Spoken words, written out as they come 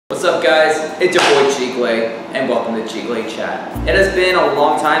What's up guys, it's your boy Chicle, and welcome to Chicle Chat. It has been a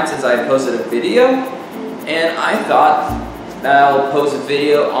long time since I posted a video, and I thought that I'll post a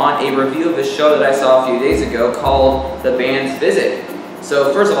video on a review of a show that I saw a few days ago called The Band's Visit.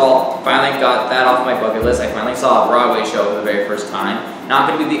 So first of all, finally got that off my bucket list. I finally saw a Broadway show for the very first time. Not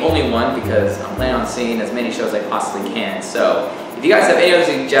going to be the only one because I'm planning on seeing as many shows as I possibly can. So if you guys have any other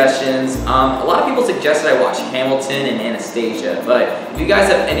suggestions, a lot of people suggested I watch Hamilton and Anastasia, but if you guys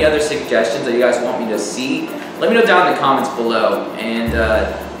have any other suggestions that you guys want me to see, let me know down in the comments below, and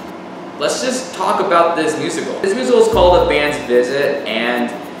let's just talk about this musical. This musical is called The Band's Visit, and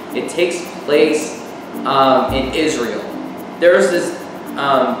it takes place in Israel. There's this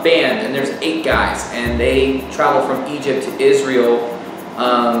band, and there's 8 guys, and they travel from Egypt to Israel,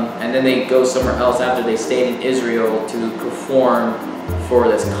 and then they go somewhere else after they stayed in Israel to perform for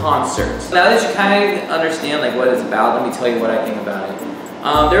this concert. Now that you kind of understand like what it's about, let me tell you what I think about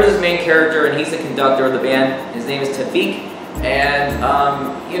it. There's this main character, and he's the conductor of the band. His name is Tafik,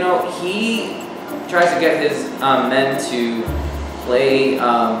 and you know, he tries to get his men to play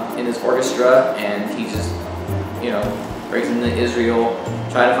in his orchestra, and he just, you know, breaks into Israel,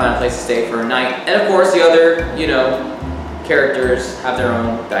 try to find a place to stay for a night. And of course the other, you know, characters have their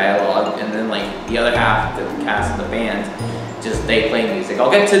own dialogue, and then like the other half, the cast of the band, just they play music.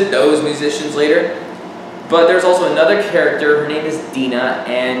 I'll get to those musicians later. But there's also another character, her name is Dina,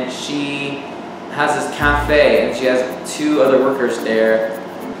 and she has this cafe, and she has 2 other workers there,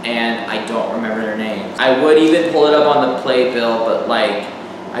 and I don't remember their names. I would even pull it up on the playbill, but like,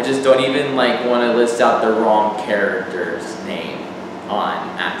 I just don't even like want to list out the wrong character's name on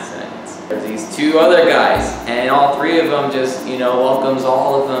accident. There's these 2 other guys, and all 3 of them just, you know, welcomes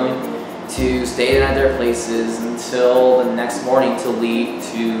all of them to stay at their places until the next morning to leave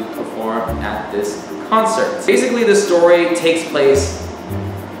to perform at this concert. Basically, the story takes place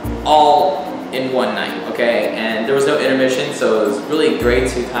all in one night, okay? And there was no intermission, so it was really great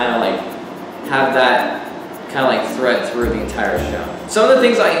to kind of like have that kind of like thread through the entire show. Some of the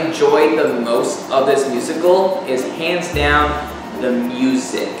things I enjoyed the most of this musical is hands down the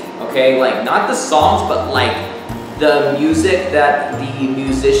music, okay? Like not the songs, but like the music that the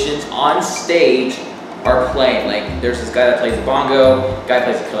musicians on stage are playing. Like there's this guy that plays the bongo, a guy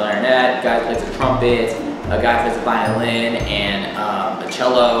plays the clarinet, a guy plays the trumpet, a guy plays the violin, and a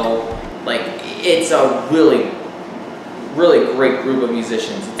cello. Like it's a really great group of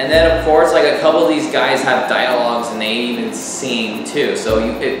musicians. And then of course, like a couple of these guys have dialogues, and they even sing too. So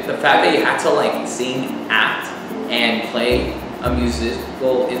the fact that you have to like sing, act, and play a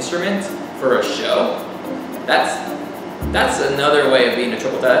musical instrument for a show, that's another way of being a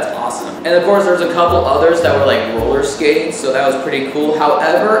triple threat. That's awesome. And of course, there's a couple others that were like roller skating, so that was pretty cool.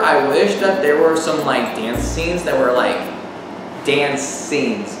 However, I wish that there were some like dance scenes that were like dance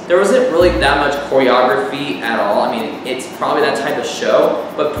scenes. There wasn't really that much choreography at all. I mean, it's probably that type of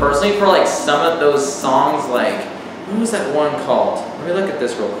show, but personally for like some of those songs, like, what was that one called? Let me look at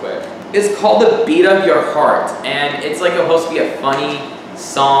this real quick. It's called The Beat of Your Heart, and it's like supposed to be a funny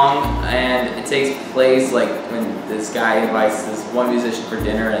song, and it takes place like when this guy invites this one musician for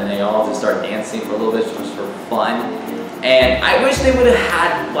dinner, and they all just start dancing for a little bit just for fun. And I wish they would have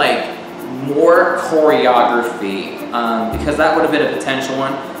had like more choreography, because that would have been a potential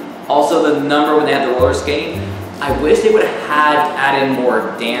one. Also, the number when they had the roller skating, I wish they would have added more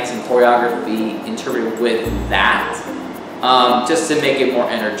dance and choreography interpreted with that, just to make it more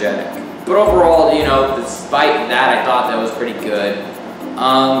energetic. But overall, you know, despite that, I thought that was pretty good.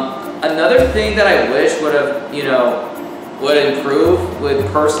 Another thing that I wish would have, you know, would improve would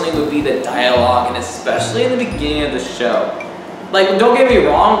be the dialogue, and especially in the beginning of the show. Like, don't get me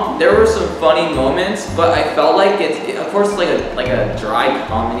wrong, there were some funny moments, but I felt like of course, it's like a dry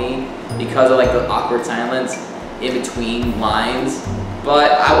comedy because of like the awkward silence in between lines.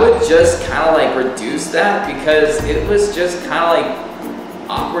 But I would just kind of like reduce that, because it was just kind of like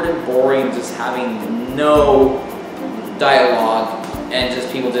awkward and boring, just having no dialogue and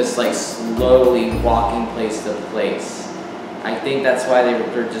just people just like slowly walking place to place. I think that's why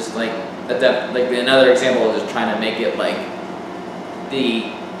they're just like another example of just trying to make it like the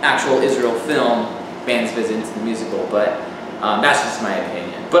actual Israel film Band's Visit into the musical, but that's just my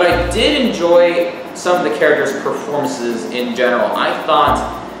opinion. But I did enjoy some of the characters' performances in general. I thought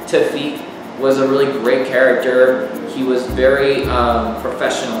Tafik was a really great character. He was very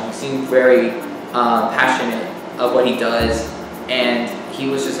professional. He seemed very passionate of what he does, and he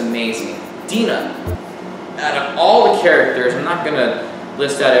was just amazing. Dina, out of all the characters, I'm not gonna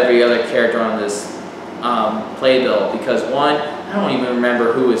list out every other character on this playbill, because 1, I don't even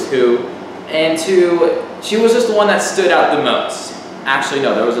remember who is who, and 2, she was just the one that stood out the most. Actually,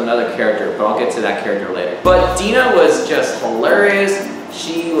 no, there was another character, but I'll get to that character later. But Dina was just hilarious.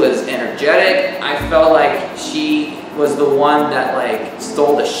 She was energetic. I felt like she was the one that like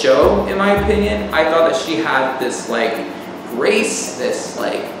stole the show, in my opinion. I thought that she had this like grace, this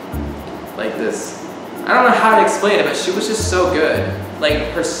like this, I don't know how to explain it, but she was just so good.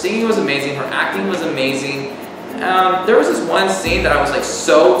 Like her singing was amazing, her acting was amazing. There was this one scene that I was like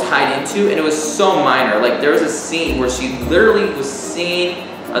so tied into, and it was so minor. Like there was a scene where she literally was singing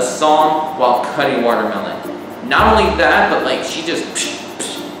a song while cutting watermelon. Not only that, but like she just,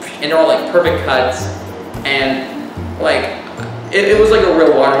 and they're all like perfect cuts, and like it was like a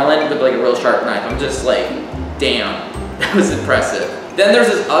real watermelon with like a real sharp knife. I'm just like, damn, that was impressive. Then there's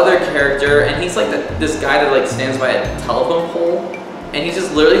this other character, and he's like this guy that like stands by a telephone pole, and he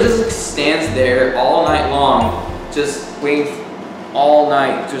just literally just like, stands there all night long, just waiting all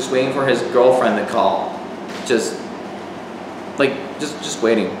night, just waiting for his girlfriend to call, just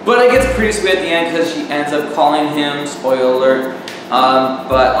waiting. But it gets pretty sweet at the end because she ends up calling him. Spoiler alert.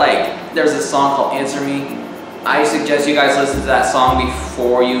 But like, there's this song called "Answer Me." I suggest you guys listen to that song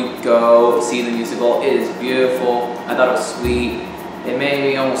before you go see the musical. It is beautiful. I thought it was sweet. It made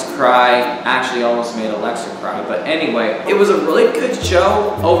me almost cry. Actually, almost made Alexa cry. But anyway, it was a really good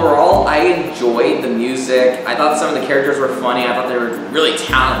show. Overall, I enjoyed the music. I thought some of the characters were funny. I thought they were really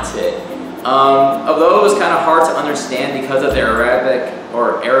talented. Although it was kind of hard to understand because of their Arabic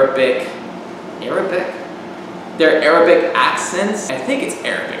accents. I think it's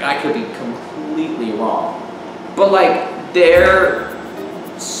Arabic. I could be completely wrong. But like, they're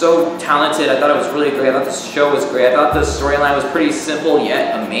so talented. I thought it was really great. I thought the show was great. I thought the storyline was pretty simple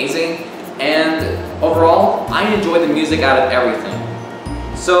yet amazing. And overall, I enjoyed the music out of everything.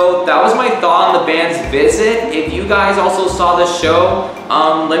 So that was my thought on the band's visit. If you guys also saw the show,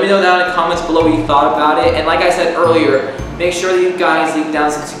 let me know down in the comments below what you thought about it. And like I said earlier, make sure that you guys leave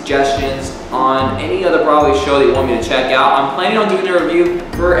down some suggestions on any other Broadway show that you want me to check out. I'm planning on doing a review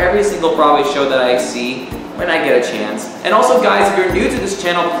for every single Broadway show that I see when I get a chance. And also guys, if you're new to this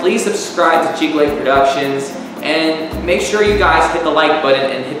channel, please subscribe to Chicle Productions, and make sure you guys hit the like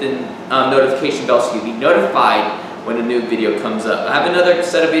button and hit the notification bell so you'll be notified when a new video comes up. I have another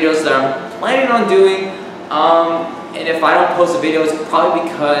set of videos that I'm planning on doing, and if I don't post a video, it's probably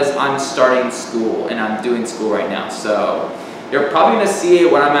because I'm starting school, and I'm doing school right now. So you're probably gonna see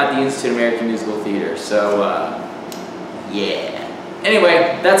it when I'm at the Institute of American Musical Theater. So yeah.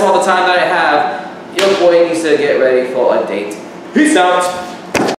 Anyway, that's all the time that I have. Your boy needs to get ready for a date. Peace out.